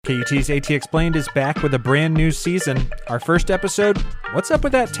KUT's AT Explained is back with a brand new season. Our first episode, what's up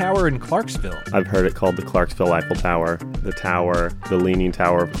with that tower in Clarksville? I've heard it called the Clarksville Eiffel Tower, the tower, the Leaning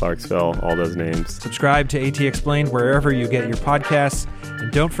Tower of Clarksville, all those names. Subscribe to AT Explained wherever you get your podcasts.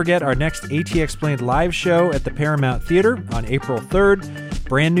 And don't forget our next AT Explained live show at the Paramount Theater on April 3rd.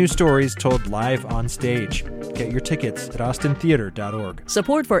 Brand new stories told live on stage. Get your tickets at austintheater.org.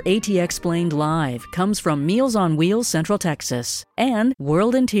 Support for AT Explained Live comes from Meals on Wheels Central Texas and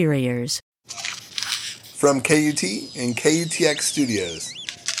World Interiors. From KUT and KUTX Studios.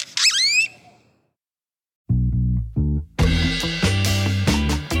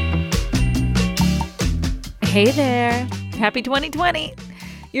 Hey there. Happy 2020.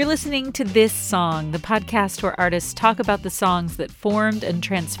 You're listening to This Song, the podcast where artists talk about the songs that formed and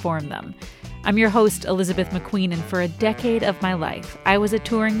transformed them. I'm your host, Elizabeth McQueen, and for a decade of my life, I was a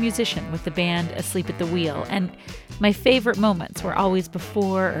touring musician with the band Asleep at the Wheel, and my favorite moments were always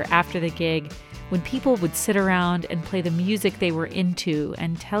before or after the gig, when people would sit around and play the music they were into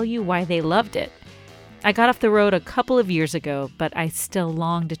and tell you why they loved it. I got off the road a couple of years ago, but I still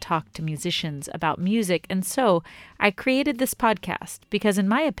long to talk to musicians about music, and so I created this podcast because, in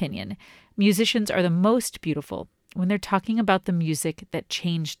my opinion, musicians are the most beautiful when they're talking about the music that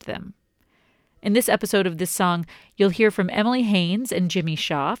changed them. In this episode of This Song, you'll hear from Emily Haines and Jimmy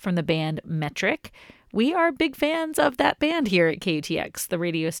Shaw from the band Metric. We are big fans of that band here at KUTX, the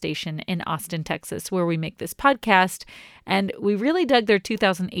radio station in Austin, Texas, where we make this podcast, and we really dug their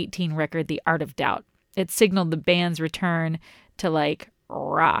 2018 record, The Art of Doubt. It signaled the band's return to,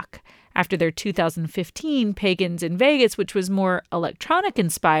 rock after their 2015 Pagans in Vegas, which was more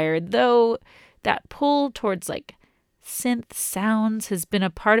electronic-inspired, though that pull towards, synth sounds has been a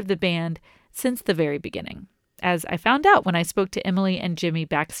part of the band since the very beginning, as I found out when I spoke to Emily and Jimmy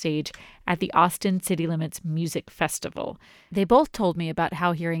backstage at the Austin City Limits Music Festival. They both told me about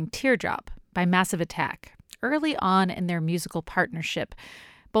how hearing Teardrop by Massive Attack early on in their musical partnership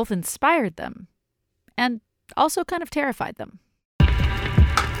both inspired them and also kind of terrified them.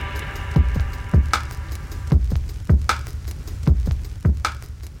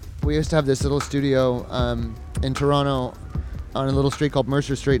 We used to have this little studio in Toronto on a little street called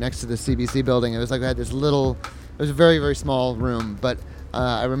Mercer Street next to the CBC building. It was like we had this little, it was a very, very small room, but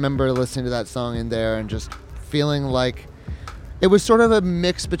I remember listening to that song in there and just feeling like it was sort of a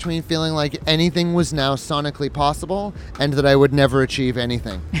mix between feeling like anything was now sonically possible and that I would never achieve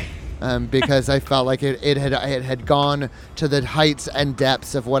anything. Because I felt like it had gone to the heights and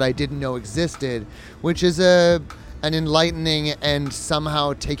depths of what I didn't know existed, which is an enlightening and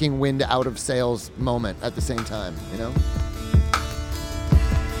somehow taking wind out of sails moment at the same time, you know?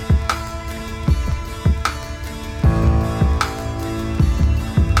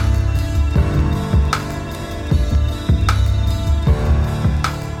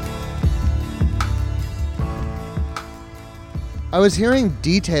 I was hearing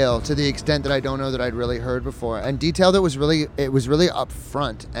detail to the extent that I don't know that I'd really heard before, and detail that was really up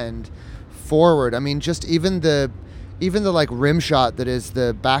front and forward. I mean, just even the rim shot that is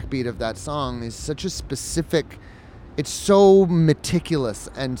the backbeat of that song is such a specific. It's so meticulous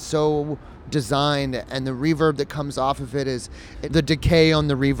and so designed, and the reverb that comes off of it is the decay on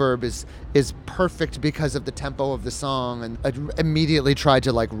the reverb is perfect because of the tempo of the song. And I immediately tried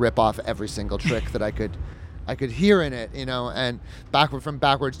to rip off every single trick that I could hear in it, and from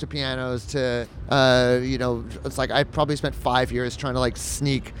backwards to pianos to, it's like I probably spent 5 years trying to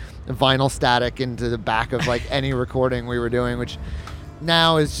sneak vinyl static into the back of any recording we were doing, which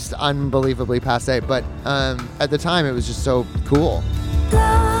now is just unbelievably passé. But at the time, it was just so cool.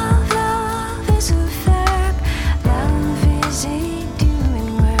 Love is a verb, love is a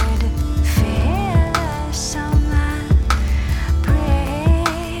doing word, feel a summer break.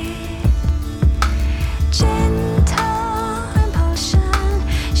 Gentle impulsion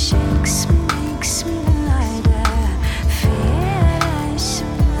shakes me, makes me lighter. Feel a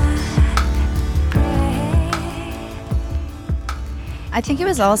summer break. I think it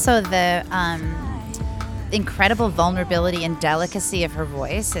was also the incredible vulnerability and delicacy of her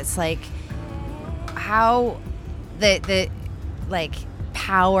voice. It's how the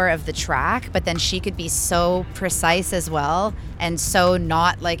power of the track, but then she could be so precise as well, and so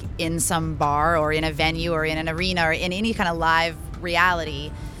not in some bar or in a venue or in an arena or in any kind of live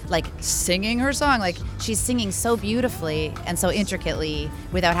reality, singing her song. She's singing so beautifully and so intricately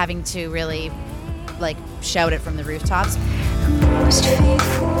without having to really shout it from the rooftops. Most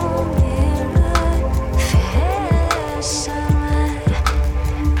faithful mirror, fair summer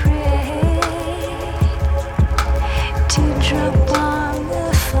break. Teardrop on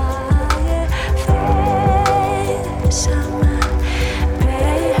the fire, fair summer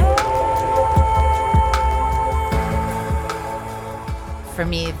break.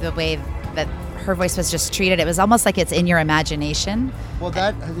 me the way that her voice was just treated. It was almost like it's in your imagination. Well,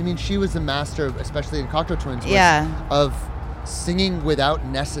 she was the master, especially in Cocteau Twins, Yeah. of singing without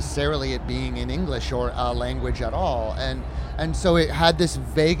necessarily it being in English or a language at all. And so it had this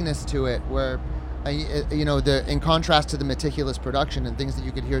vagueness to it where, in contrast to the meticulous production and things that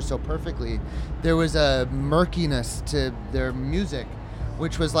you could hear so perfectly, there was a murkiness to their music,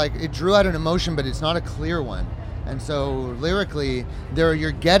 which was like, it drew out an emotion, but it's not a clear one. And so lyrically,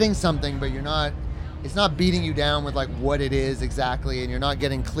 you're getting something, but it's not beating you down with like what it is exactly, and you're not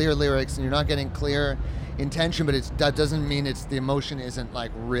getting clear lyrics, and you're not getting clear intention, but that doesn't mean the emotion isn't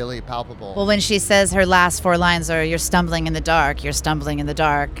like really palpable. Well, when she says her last 4 lines are, "You're stumbling in the dark, you're stumbling in the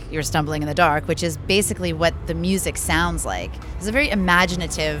dark, you're stumbling in the dark," which is basically what the music sounds like. It's a very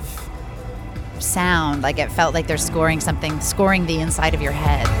imaginative sound. Like it felt like they're scoring the inside of your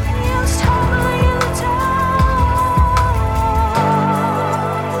head.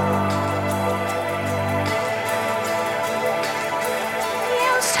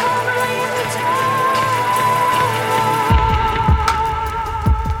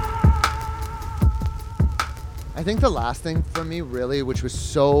 I think the last thing for me, really, which was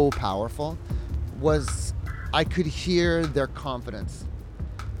so powerful, was I could hear their confidence.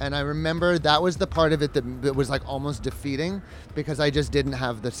 And I remember that was the part of it that was like almost defeating, because I just didn't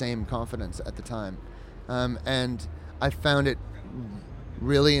have the same confidence at the time. And I found it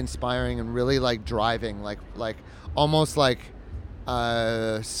really inspiring and really like driving, like almost like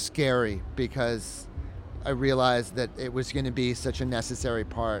scary, because I realized that it was going to be such a necessary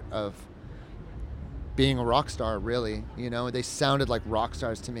part of being a rock star, really. They sounded like rock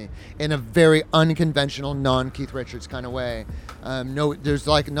stars to me in a very unconventional, non-Keith Richards kind of way. No, there's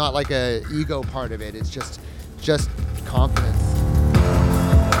like not like a ego part of it. It's just confidence.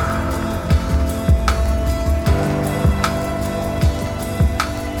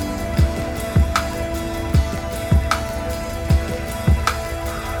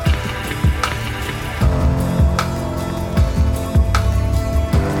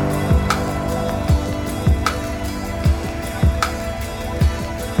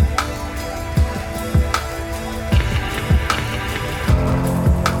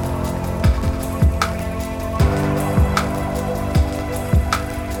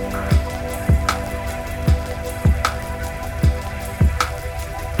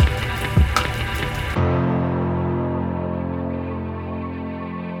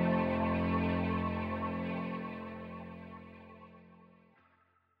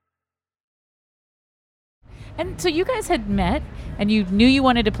 And so you guys had met, and you knew you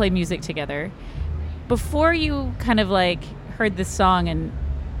wanted to play music together. Before you kind of like heard this song, and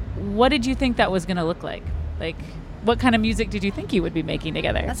what did you think that was going to look like? Like, what kind of music did you think you would be making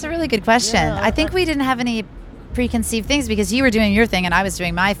together? That's a really good question. Yeah, I think we didn't have any preconceived things, because you were doing your thing and I was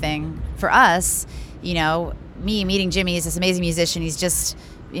doing my thing. For us, me meeting Jimmy, he's this amazing musician. He's just,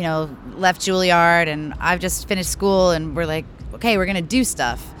 left Juilliard, and I've just finished school, and we're like, okay, we're going to do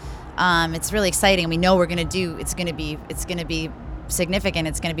stuff. It's really exciting. We know we're going to do, it's going to be significant.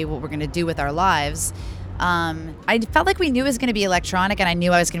 It's going to be what we're going to do with our lives. I felt like we knew it was going to be electronic, and I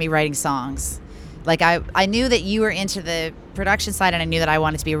knew I was going to be writing songs. Like I knew that you were into the production side, and I knew that I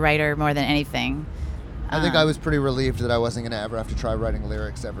wanted to be a writer more than anything. I think I was pretty relieved that I wasn't going to ever have to try writing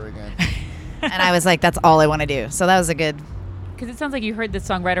lyrics ever again. And I was like, that's all I want to do. So that was a good... Because it sounds like you heard this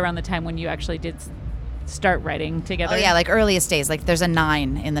song right around the time when you actually did start writing together. Oh yeah, like earliest days. Like there's a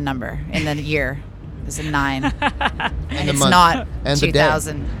 9 in the number, in the year. There's a 9. And it's not and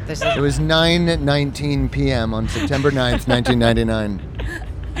 2000. It was 9:19 p.m. on September 9th,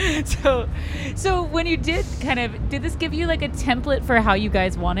 1999. So when you did did this give you like a template for how you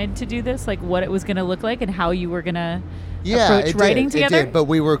guys wanted to do this? Like what it was going to look like and how you were going to approach writing together? It did, but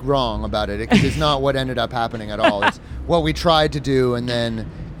we were wrong about it. It's not what ended up happening at all. It's what we tried to do, and then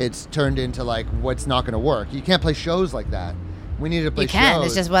it's turned into like what's not going to work. You can't play shows like that. We needed to play shows. You can.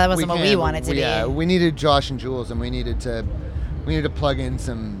 It's just that wasn't what we wanted to be. Yeah, we needed Josh and Jules, and we needed to plug in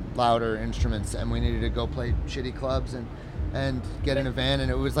some louder instruments, and we needed to go play shitty clubs and get in a van,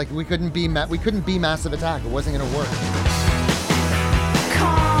 and it was like we couldn't be Massive Attack. It wasn't going to work.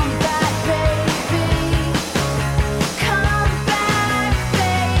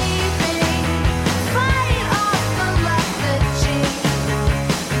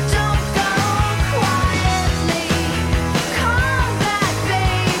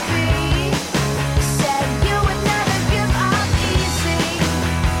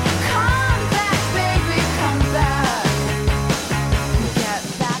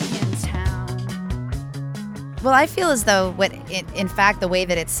 Well, Well, I feel as though in fact, the way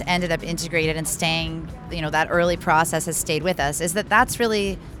that it's ended up integrated and staying, that early process has stayed with us, is that that's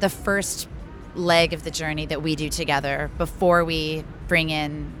really the first leg of the journey that we do together before we bring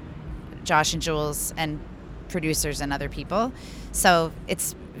in Josh and Jules and producers and other people. So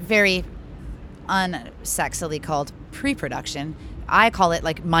it's very unsexily called pre-production. I call it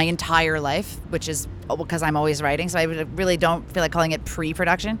like my entire life, which is because I'm always writing, so I really don't feel like calling it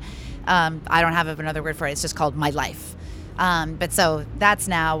pre-production. I don't have another word for it. It's just called my life. But so that's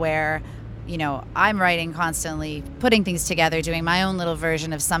now where, I'm writing constantly, putting things together, doing my own little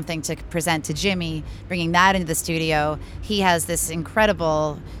version of something to present to Jimmy, bringing that into the studio. He has this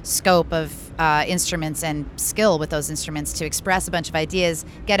incredible scope of instruments and skill with those instruments to express a bunch of ideas,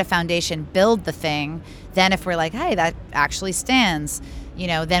 get a foundation, build the thing. Then if we're like, hey, that actually stands,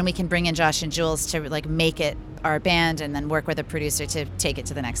 then we can bring in Josh and Jules to like make it our band and then work with a producer to take it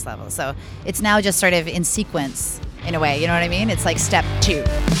to the next level. So it's now just sort of in sequence in a way, you know what I mean? It's like step 2.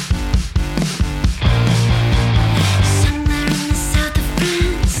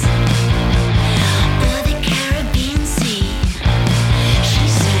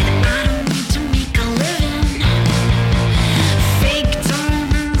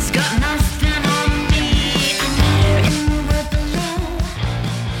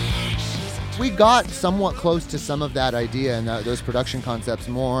 We got somewhat close to some of that idea and those production concepts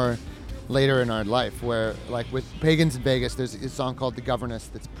more later in our life, where like with Pagans in Vegas, there's a song called The Governess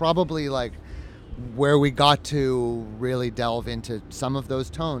that's probably like where we got to really delve into some of those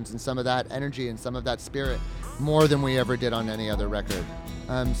tones and some of that energy and some of that spirit more than we ever did on any other record.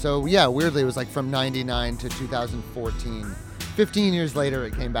 So yeah, weirdly, it was like from 99 to 2014. 15 years later,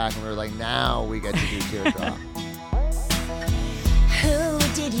 it came back and we were like, now we get to do Teardrop. Who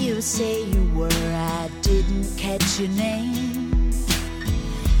did you say you were? I didn't catch your name.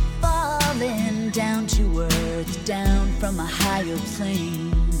 Falling down to earth, down from a higher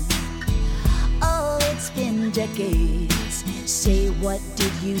plane. Oh, it's been decades. Say, what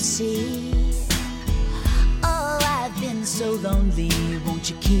did you see? Oh, I've been so lonely. Won't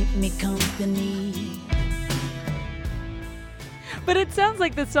you keep me company? But it sounds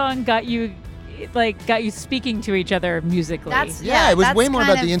like the song got you speaking to each other musically. It was way more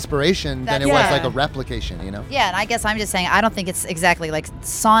about the inspiration than it was like a replication, Yeah, and I guess I'm just saying, I don't think it's exactly like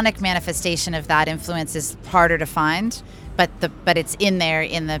sonic manifestation of that influence is harder to find, but it's in there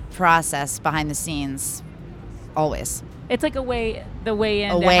in the process behind the scenes, always. It's like the way into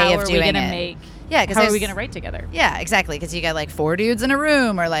how of are doing we gonna it. make. Yeah, because how are we gonna write together? Yeah, exactly. Because you got like 4 dudes in a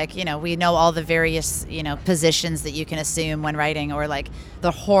room, or like we know all the various positions that you can assume when writing, or like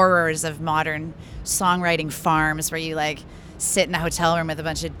the horrors of modern songwriting farms where you like sit in a hotel room with a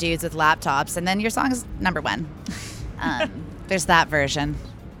bunch of dudes with laptops, and then your song's number 1. There's that version.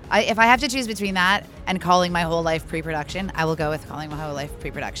 If I have to choose between that and calling my whole life pre-production, I will go with calling my whole life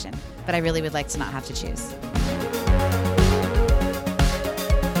pre-production. But I really would like to not have to choose.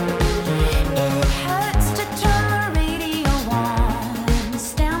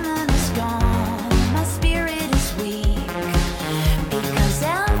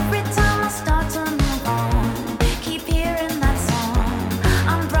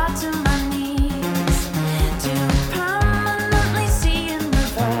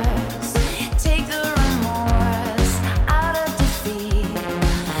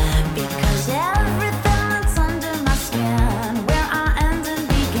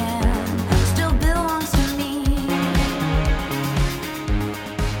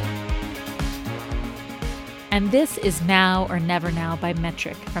 And this is Now or Never Now by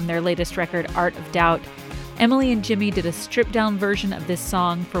Metric from their latest record, Art of Doubt. Emily and Jimmy did a stripped-down version of this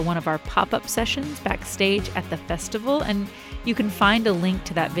song for one of our pop-up sessions backstage at the festival, and you can find a link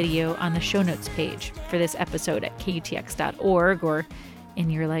to that video on the show notes page for this episode at kutx.org or in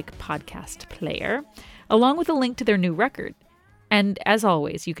your podcast player, along with a link to their new record. And as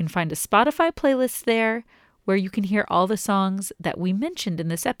always, you can find a Spotify playlist there where you can hear all the songs that we mentioned in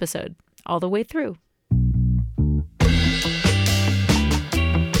this episode all the way through.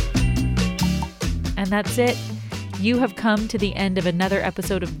 And that's it. You have come to the end of another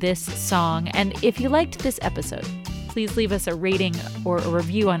episode of This Song. And if you liked this episode, please leave us a rating or a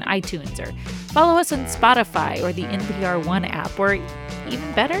review on iTunes, or follow us on Spotify or the NPR One app, or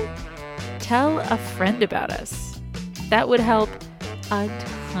even better, tell a friend about us. That would help a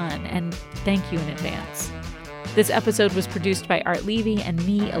ton, and thank you in advance. This episode was produced by Art Levy and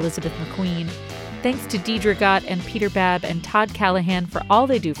me, Elizabeth McQueen. Thanks to Deidre Gott and Peter Babb and Todd Callahan for all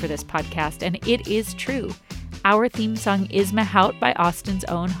they do for this podcast, and it is true. Our theme song is Mahout by Austin's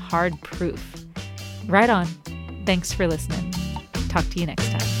own Hard Proof. Right on. Thanks for listening. Talk to you next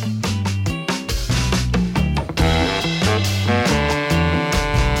time.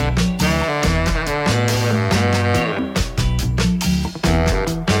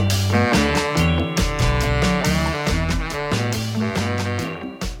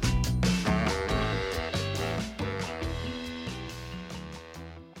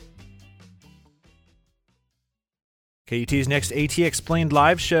 KUT's next AT Explained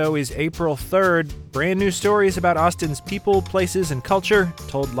live show is April 3rd. Brand new stories about Austin's people, places, and culture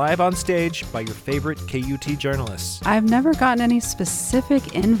told live on stage by your favorite KUT journalists. I've never gotten any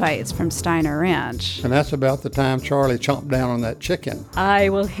specific invites from Steiner Ranch. And that's about the time Charlie chomped down on that chicken. I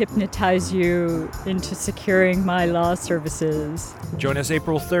will hypnotize you into securing my law services. Join us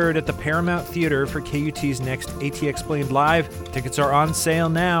April 3rd at the Paramount Theater for KUT's next AT Explained Live. Tickets are on sale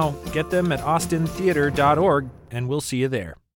now. Get them at austintheater.org, and we'll see you there.